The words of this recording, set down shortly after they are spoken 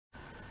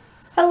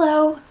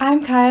Hello,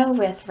 I'm Kyle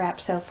with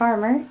Rapso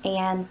Farmer,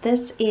 and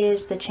this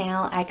is the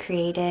channel I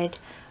created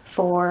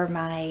for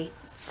my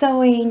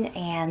sewing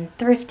and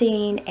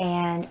thrifting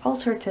and all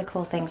sorts of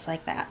cool things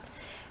like that.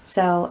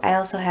 So I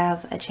also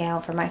have a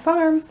channel for my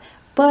farm,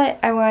 but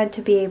I wanted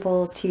to be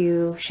able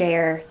to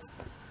share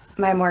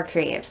my more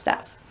creative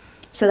stuff.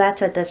 So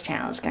that's what this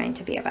channel is going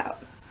to be about.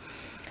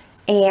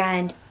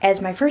 And as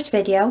my first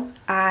video,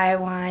 I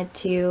wanted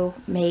to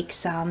make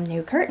some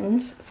new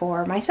curtains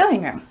for my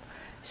sewing room.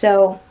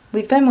 So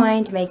we've been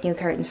wanting to make new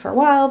curtains for a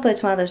while, but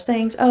it's one of those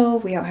things, oh,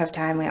 we don't have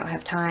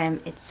time,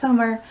 it's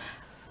summer.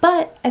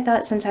 But I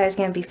thought since I was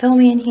going to be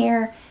filming in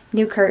here,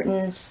 new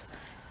curtains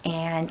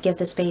and give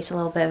the space a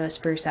little bit of a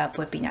spruce up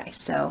would be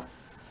nice. So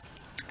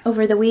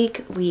over the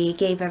week, we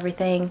gave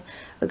everything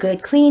a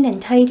good clean and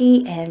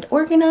tidy and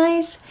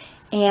organize,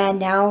 and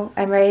now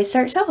I'm ready to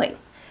start sewing.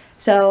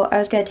 So I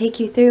was going to take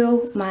you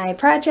through my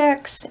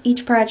projects.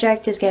 Each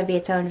project is going to be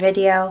its own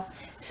video,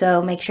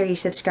 so make sure you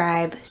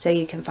subscribe so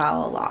you can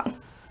follow along.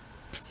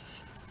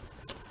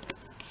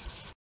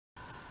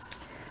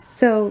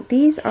 So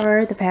these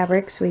are the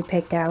fabrics we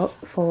picked out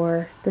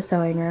for the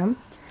sewing room.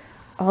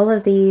 All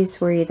of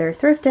these were either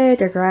thrifted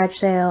or garage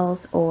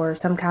sales or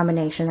some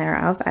combination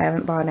thereof. I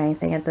haven't bought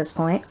anything at this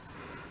point.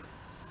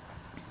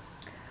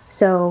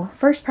 So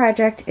first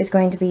project is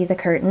going to be the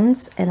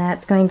curtains, and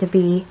that's going to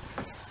be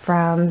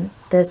from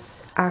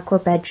this aqua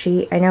bed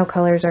sheet. I know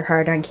colors are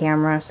hard on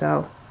camera,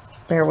 so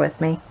bear with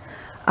me.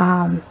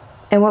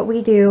 And what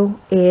we do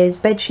is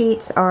bed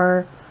sheets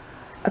are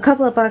a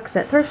couple of bucks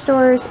at thrift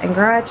stores and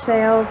garage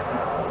sales,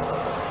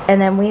 and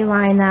then we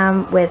line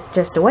them with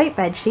just a white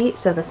bed sheet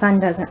so the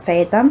sun doesn't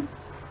fade them.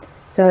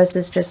 So this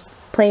is just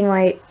plain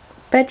white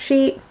bed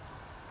sheet.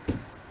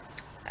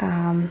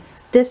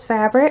 This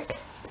fabric,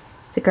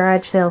 it's a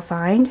garage sale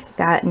find.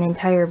 Got an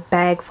entire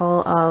bag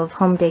full of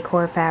home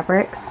decor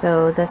fabrics.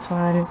 So this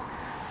one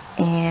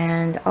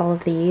and all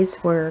of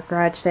these were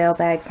garage sale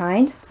bag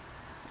find.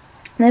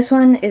 This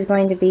one is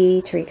going to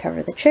be to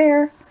recover the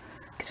chair.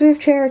 Because we have a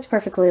chair, it's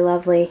perfectly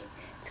lovely.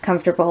 It's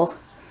comfortable,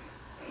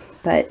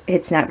 but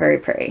it's not very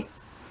pretty.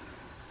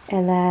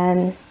 And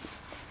then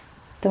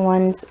the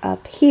ones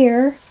up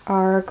here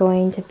are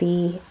going to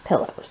be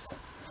pillows.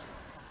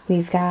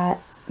 We've got,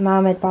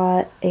 Mom had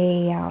bought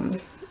a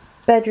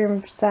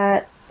bedroom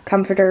set,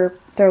 comforter,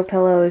 throw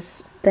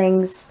pillows,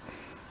 things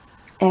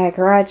at a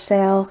garage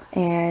sale,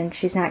 and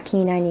she's not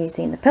keen on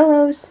using the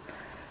pillows.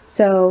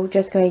 So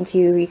just going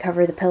to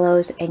recover the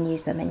pillows and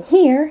use them in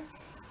here.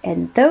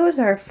 And those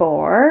are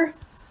for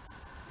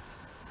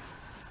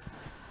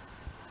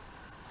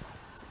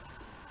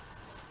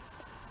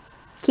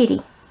Kitty.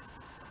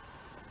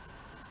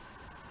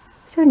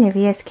 So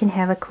Nivius can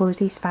have a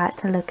cozy spot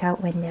to look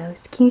out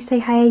windows. Can you say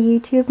hi to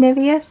YouTube,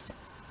 Nivius?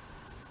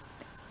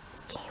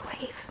 Can you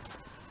wave?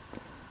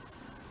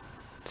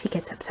 She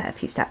gets upset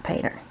if you stop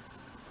paying her.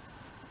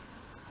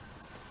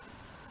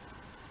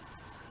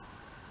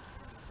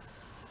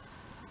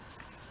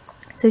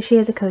 So she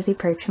has a cozy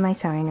perch in my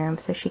sewing room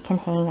so she can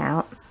hang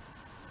out.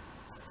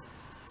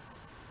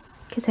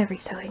 Because every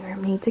sewing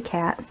room needs a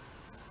cat.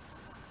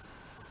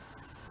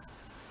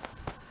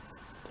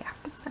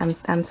 Yeah,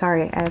 I'm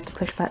sorry, I have to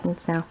push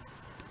buttons now.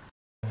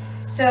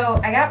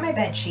 So I got my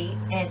bed sheet,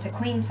 and it's a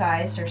queen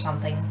sized or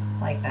something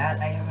like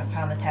that. I haven't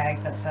found the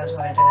tag that says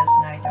what it is,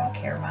 and I don't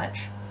care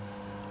much.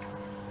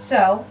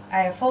 So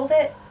I have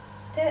folded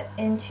it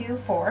into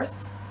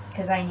fourths.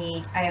 Because I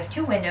have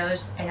two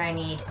windows and I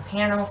need a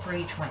panel for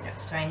each window.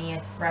 So I need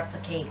to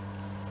replicate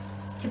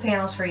 2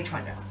 panels for each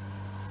window.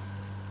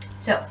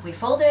 So we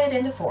folded it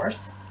into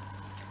fourths,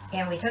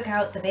 and we took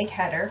out the big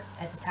header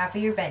at the top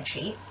of your bed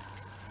sheet.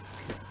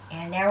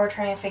 And now we're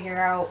trying to figure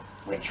out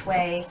which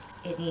way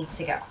it needs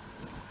to go.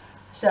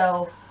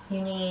 So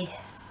you need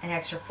an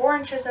extra 4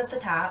 inches at the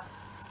top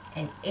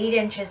and 8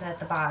 inches at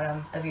the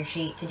bottom of your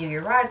sheet to do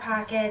your rod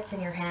pockets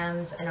and your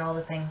hems and all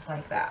the things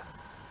like that.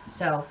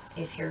 So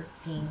if you're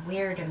being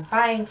weird and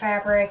buying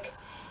fabric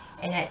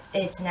and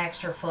it's an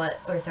extra foot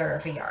or third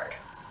of a yard.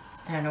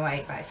 I don't know why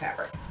you'd buy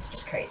fabric. It's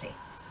just crazy.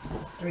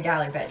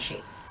 $3 bed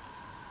sheet.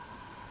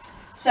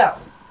 So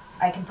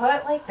I can put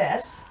it like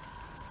this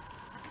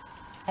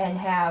and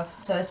have,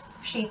 so this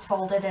sheet's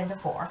folded into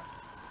 4.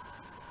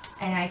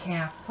 And I can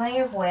have plenty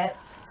of width.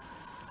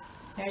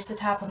 There's the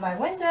top of my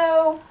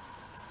window.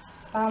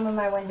 Bottom of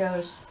my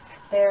window's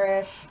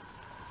there-ish.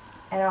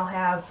 And I'll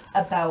have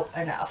about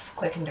enough,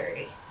 quick and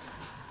dirty.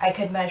 I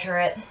could measure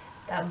it.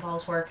 That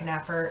involves work and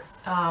effort.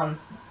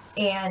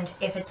 And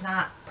if it's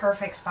not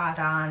perfect spot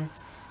on,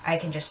 I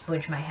can just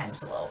fudge my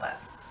hems a little bit.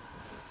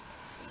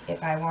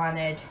 If I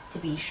wanted to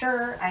be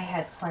sure I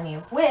had plenty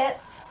of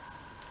width,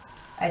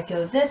 I'd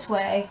go this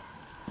way,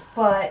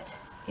 but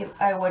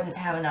I wouldn't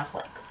have enough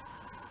length.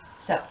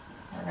 So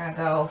we're going to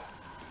go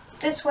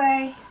this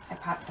way. I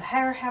popped the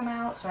hair hem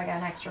out, so I got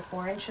an extra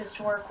 4 inches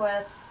to work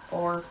with,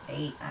 or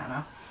 8, I don't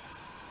know.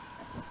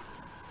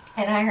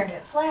 And ironed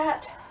it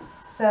flat.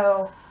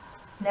 So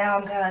now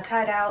I'm going to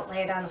cut it out,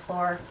 lay it on the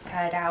floor,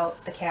 cut it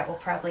out. The cat will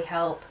probably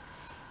help.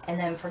 And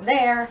then from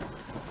there,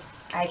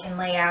 I can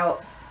lay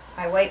out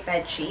my white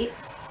bed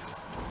sheets,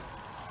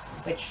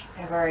 which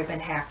have already been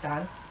hacked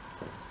on,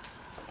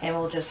 and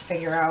we'll just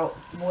figure out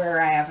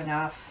where I have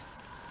enough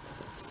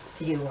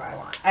to do what I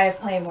want. I have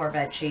plenty more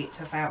bed sheets,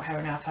 so if I don't have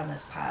enough on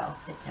this pile,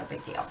 it's no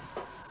big deal.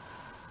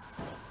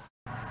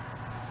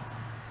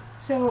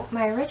 So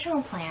my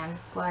original plan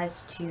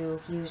was to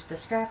use the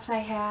scraps I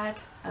had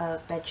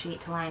of bed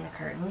sheet to line the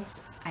curtains.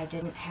 I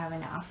didn't have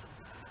enough.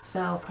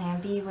 So plan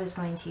B was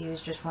going to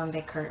use just one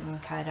big curtain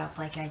cut up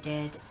like I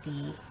did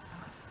the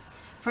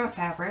front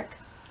fabric.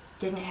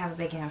 Didn't have a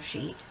big enough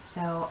sheet.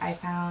 So I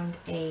found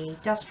a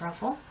dust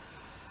ruffle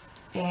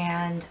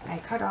and I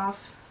cut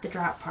off the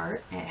drop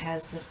part. It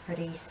has this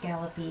pretty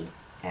scallopy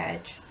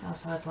edge. It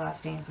also has a lot of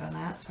stains on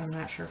that, so I'm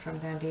not sure if I'm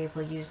going to be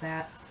able to use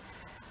that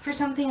for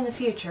something in the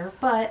future,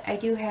 but I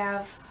do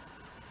have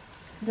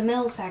the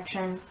middle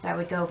section that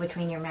would go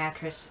between your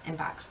mattress and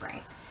box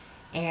spring.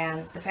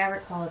 And the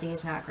fabric quality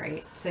is not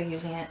great, so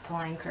using it to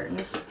line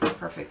curtains is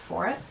perfect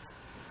for it.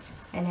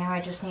 And now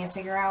I just need to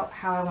figure out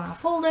how I want to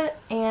fold it,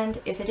 and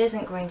if it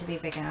isn't going to be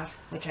big enough,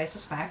 which I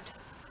suspect,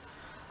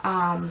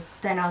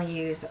 then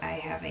I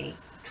have a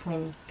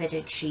twin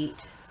fitted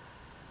sheet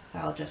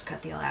that I'll just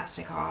cut the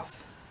elastic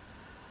off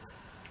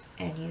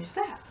and use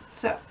that.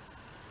 So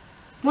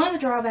one of the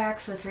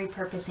drawbacks with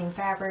repurposing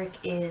fabric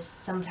is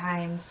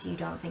sometimes you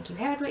don't think you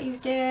had what you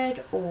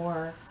did,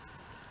 or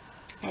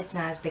it's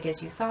not as big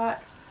as you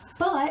thought,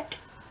 but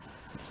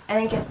I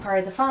think it's part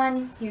of the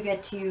fun. You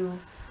get to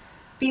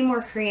be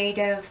more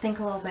creative, think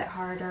a little bit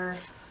harder.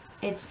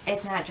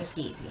 It's not just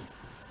easy.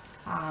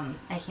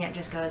 I can't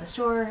just go to the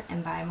store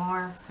and buy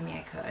more. I mean,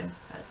 I could,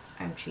 but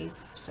I'm cheap,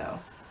 so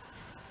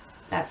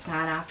that's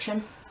not an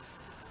option.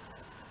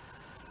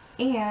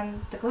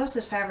 And the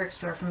closest fabric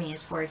store for me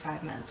is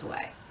 45 minutes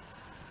away.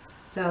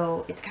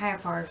 So it's kind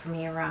of hard for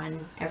me to run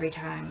every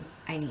time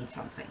I need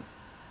something.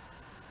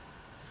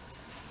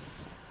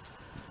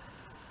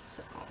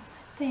 So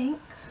I think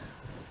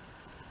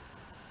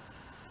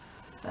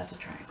that's a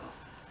triangle.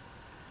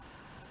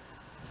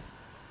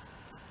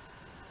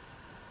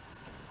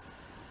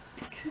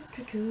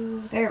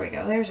 There we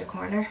go, there's a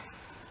corner.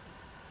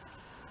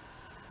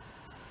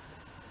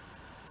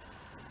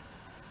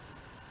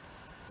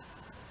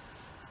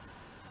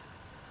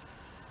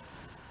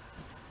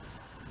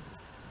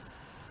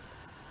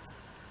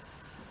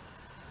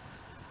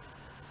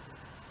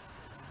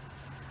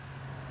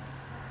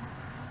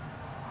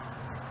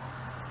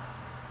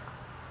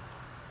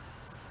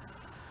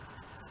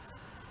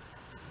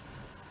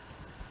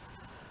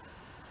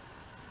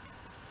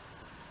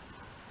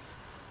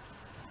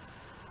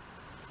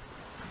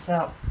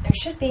 So there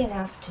should be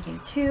enough to do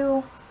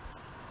two,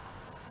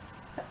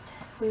 but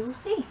we will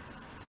see.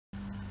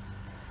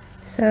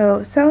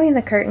 So sewing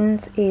the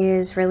curtains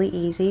is really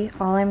easy.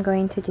 All I'm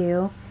going to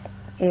do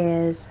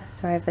is,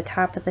 so I have the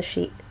top of the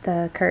sheet,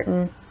 the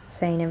curtain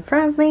staying in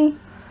front of me.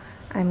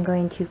 I'm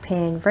going to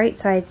pin right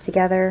sides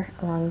together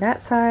along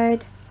that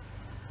side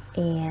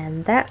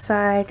and that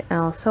side, and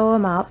I'll sew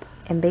them up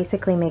and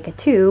basically make a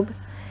tube,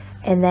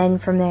 and then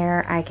from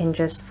there I can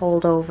just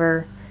fold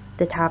over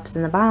the tops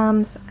and the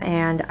bottoms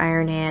and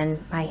iron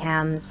in my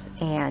hems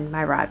and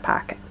my rod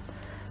pocket.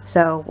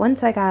 So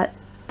once I got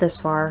this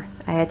far,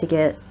 I had to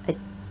get a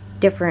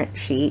different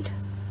sheet.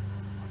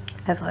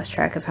 I've lost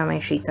track of how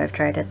many sheets I've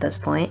tried at this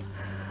point.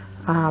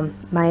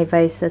 My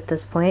advice at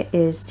this point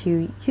is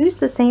to use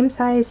the same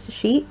size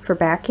sheet for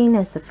backing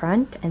as the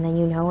front, and then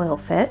you know it'll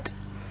fit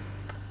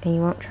and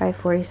you won't try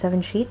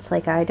 47 sheets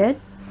like I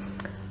did.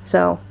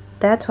 So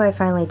that's what I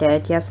finally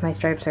did. Yes, my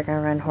stripes are going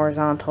to run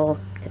horizontal.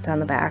 It's on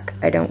the back.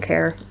 I don't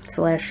care. It's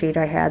the last sheet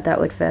I had that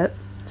would fit.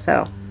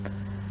 So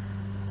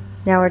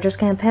now we're just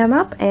going to pin them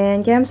up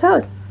and get them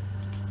sewed.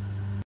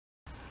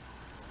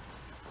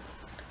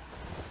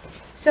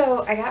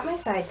 So I got my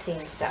side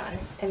seams done,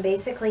 and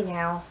basically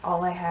now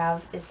all I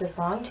have is this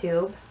long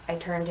tube. I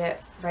turned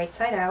it right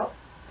side out,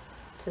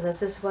 so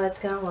this is what it's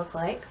going to look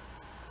like.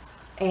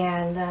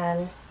 And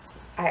then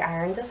I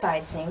ironed the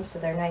side seams so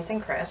they're nice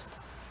and crisp.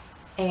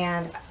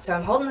 And so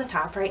I'm holding the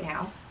top right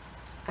now.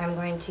 I'm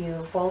going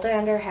to fold it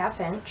under 1/2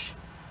 inch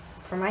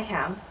for my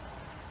hem,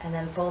 and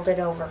then fold it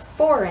over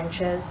 4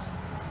 inches,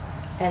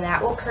 and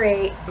that will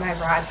create my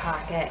rod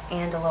pocket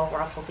and a little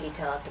ruffle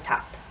detail at the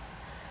top.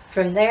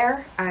 From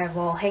there, I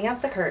will hang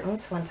up the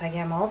curtains once I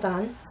get them all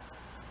done,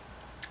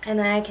 and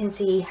then I can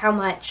see how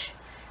much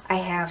I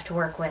have to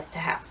work with to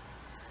hem.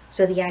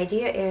 So the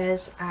idea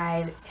is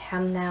I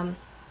hem them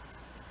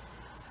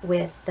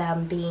with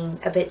them being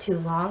a bit too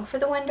long for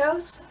the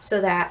windows, so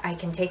that I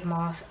can take them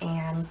off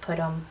and put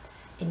them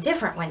in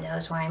different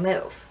windows when I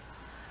move.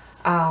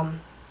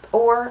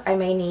 Or I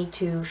may need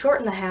to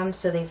shorten the hem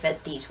so they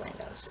fit these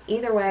windows.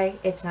 Either way,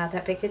 it's not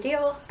that big a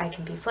deal. I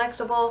can be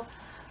flexible,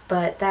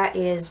 but that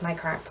is my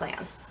current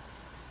plan.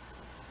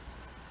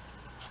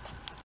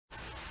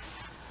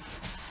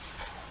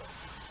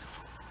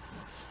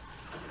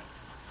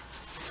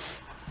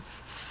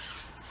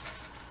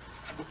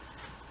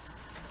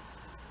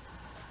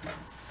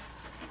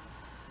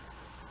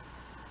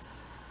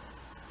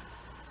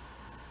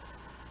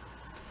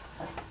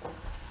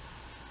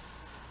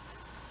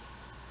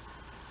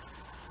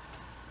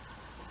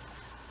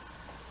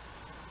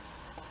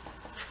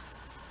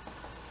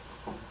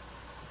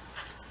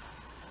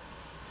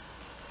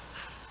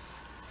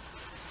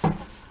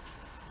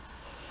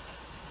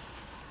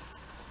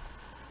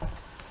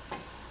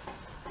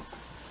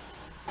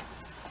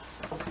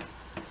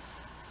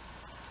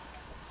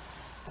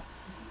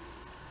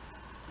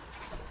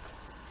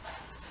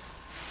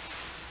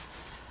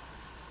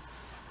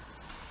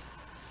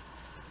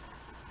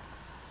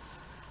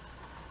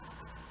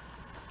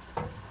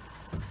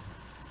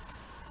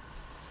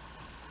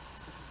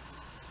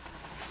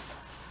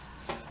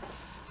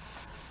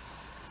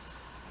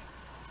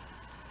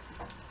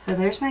 So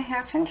there's my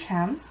 1/2 inch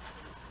hem.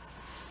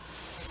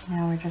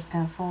 Now we're just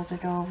going to fold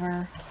it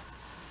over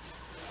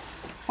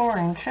 4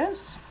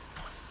 inches.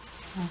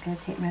 I'll get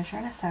a tape measure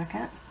in a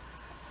second.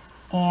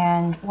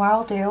 And what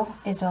I'll do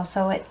is I'll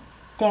sew it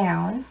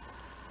down,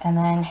 and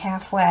then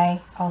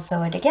halfway I'll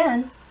sew it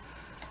again.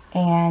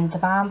 And the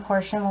bottom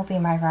portion will be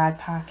my rod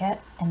pocket,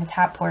 and the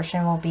top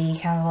portion will be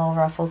kind of a little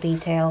ruffle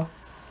detail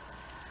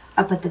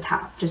up at the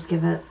top. Just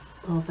give it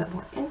a little bit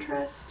more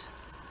interest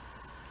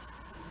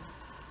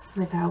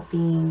without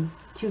being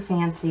too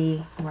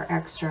fancy or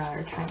extra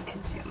or time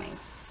consuming.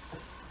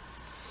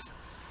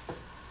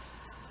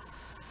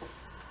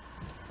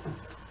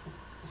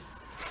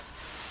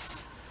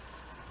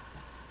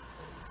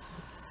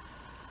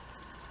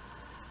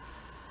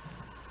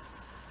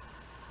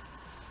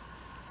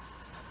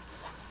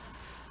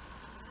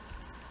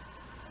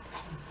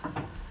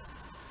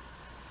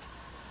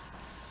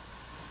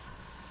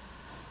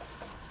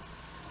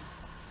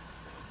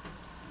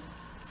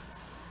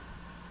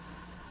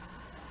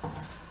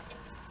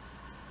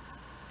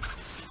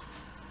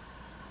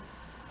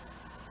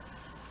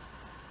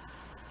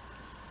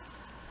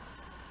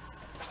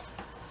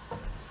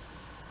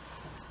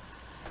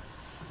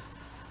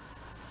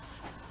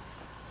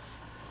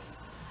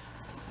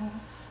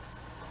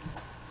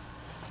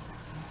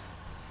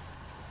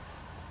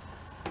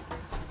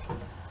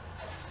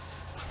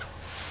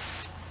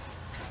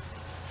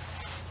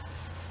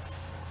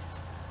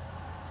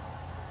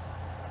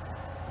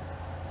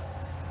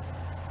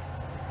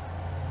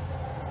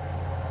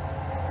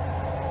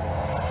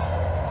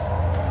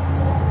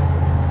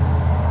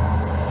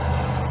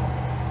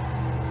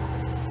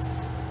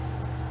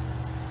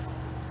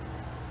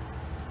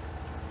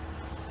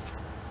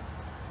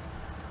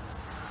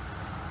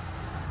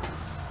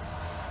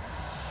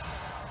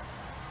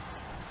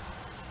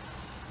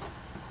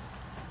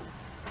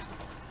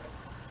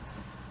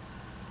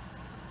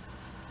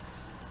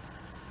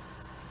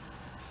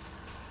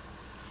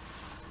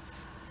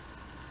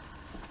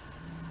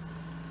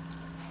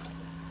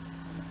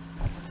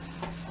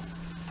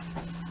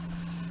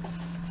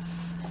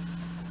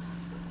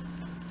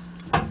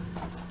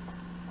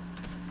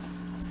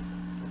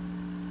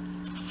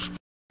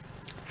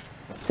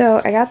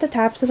 So I got the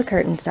tops of the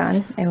curtains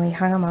done, and we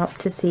hung them up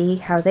to see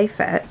how they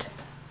fit.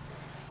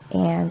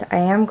 And I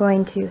am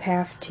going to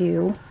have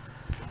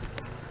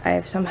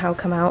somehow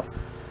come out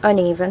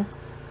uneven,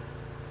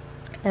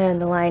 and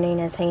the lining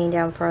is hanging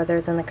down farther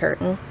than the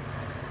curtain.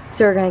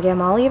 So we're going to get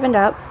them all evened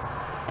up,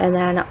 and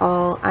then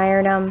I'll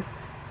iron them.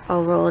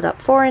 I'll roll it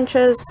up 4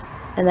 inches,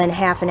 and then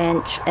 1/2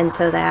 inch, and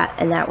sew that,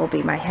 and that will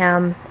be my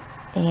hem,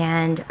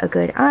 and a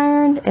good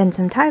iron, and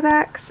some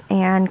tiebacks,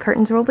 and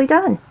curtains will be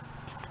done.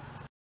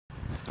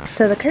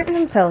 So the curtains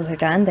themselves are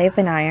done. They've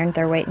been ironed.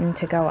 They're waiting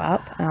to go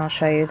up, and I'll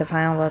show you the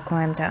final look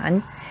when I'm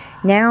done.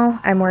 Now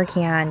I'm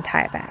working on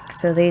tiebacks.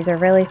 So these are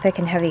really thick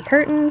and heavy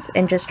curtains,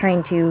 and just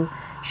trying to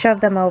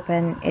shove them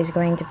open is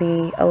going to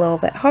be a little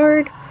bit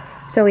hard,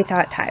 so we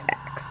thought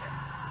tiebacks.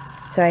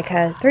 So I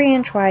cut a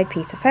 3-inch wide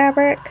piece of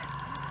fabric,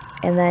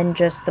 and then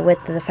just the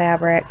width of the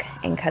fabric,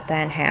 and cut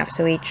that in half.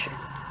 So each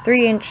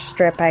 3-inch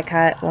strip I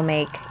cut will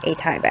make a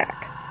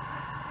tieback.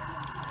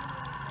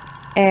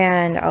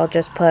 And I'll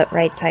just put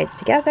right sides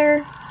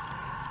together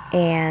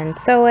and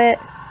sew it,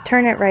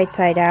 turn it right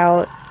side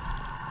out,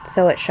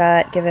 sew it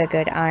shut, give it a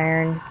good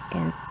iron,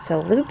 and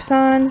sew loops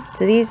on.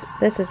 So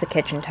this is the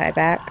kitchen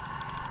tieback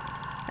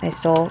I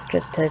stole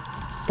just to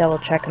double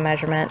check a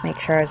measurement, make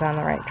sure I was on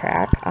the right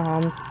track.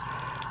 And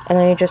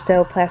then you just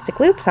sew plastic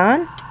loops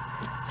on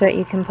so that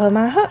you can put them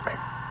on a hook.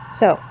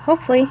 So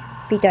hopefully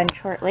be done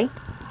shortly,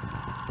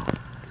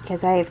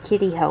 because I have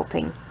Kitty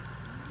helping.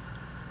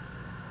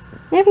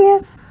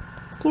 Nivius,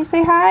 can you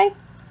say hi?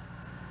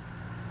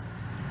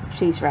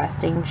 She's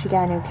resting. She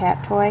got a new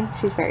cat toy.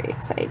 She's very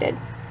excited.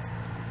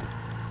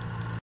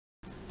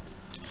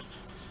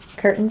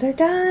 Curtains are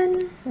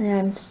done, and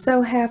I'm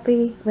so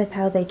happy with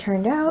how they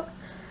turned out.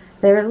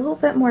 They're a little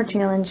bit more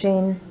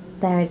challenging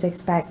than I was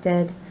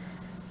expected.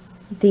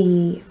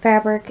 The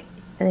fabric,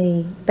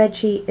 the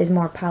bedsheet is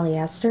more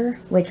polyester,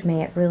 which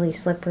made it really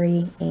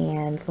slippery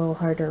and a little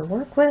harder to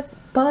work with,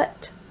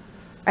 but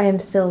I am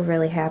still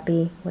really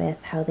happy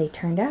with how they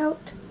turned out.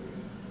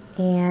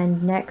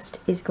 And next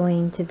is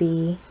going to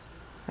be,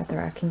 got the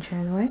rocking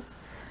chair away,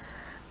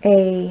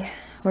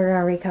 we're going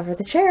to recover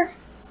the chair.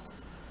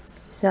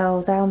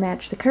 So that'll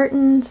match the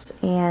curtains,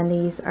 and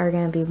these are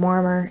going to be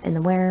warmer in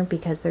the winter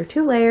because they're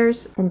 2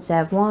 layers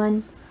instead of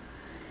 1.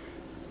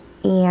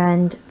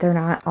 And they're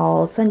not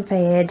all sun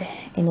faded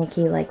and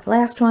icky like the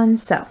last one.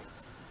 So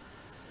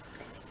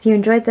if you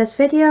enjoyed this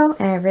video,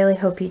 and I really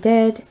hope you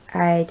did,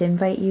 I'd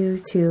invite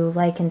you to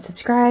like and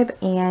subscribe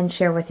and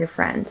share with your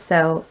friends,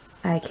 so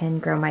I can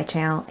grow my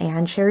channel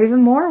and share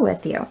even more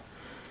with you.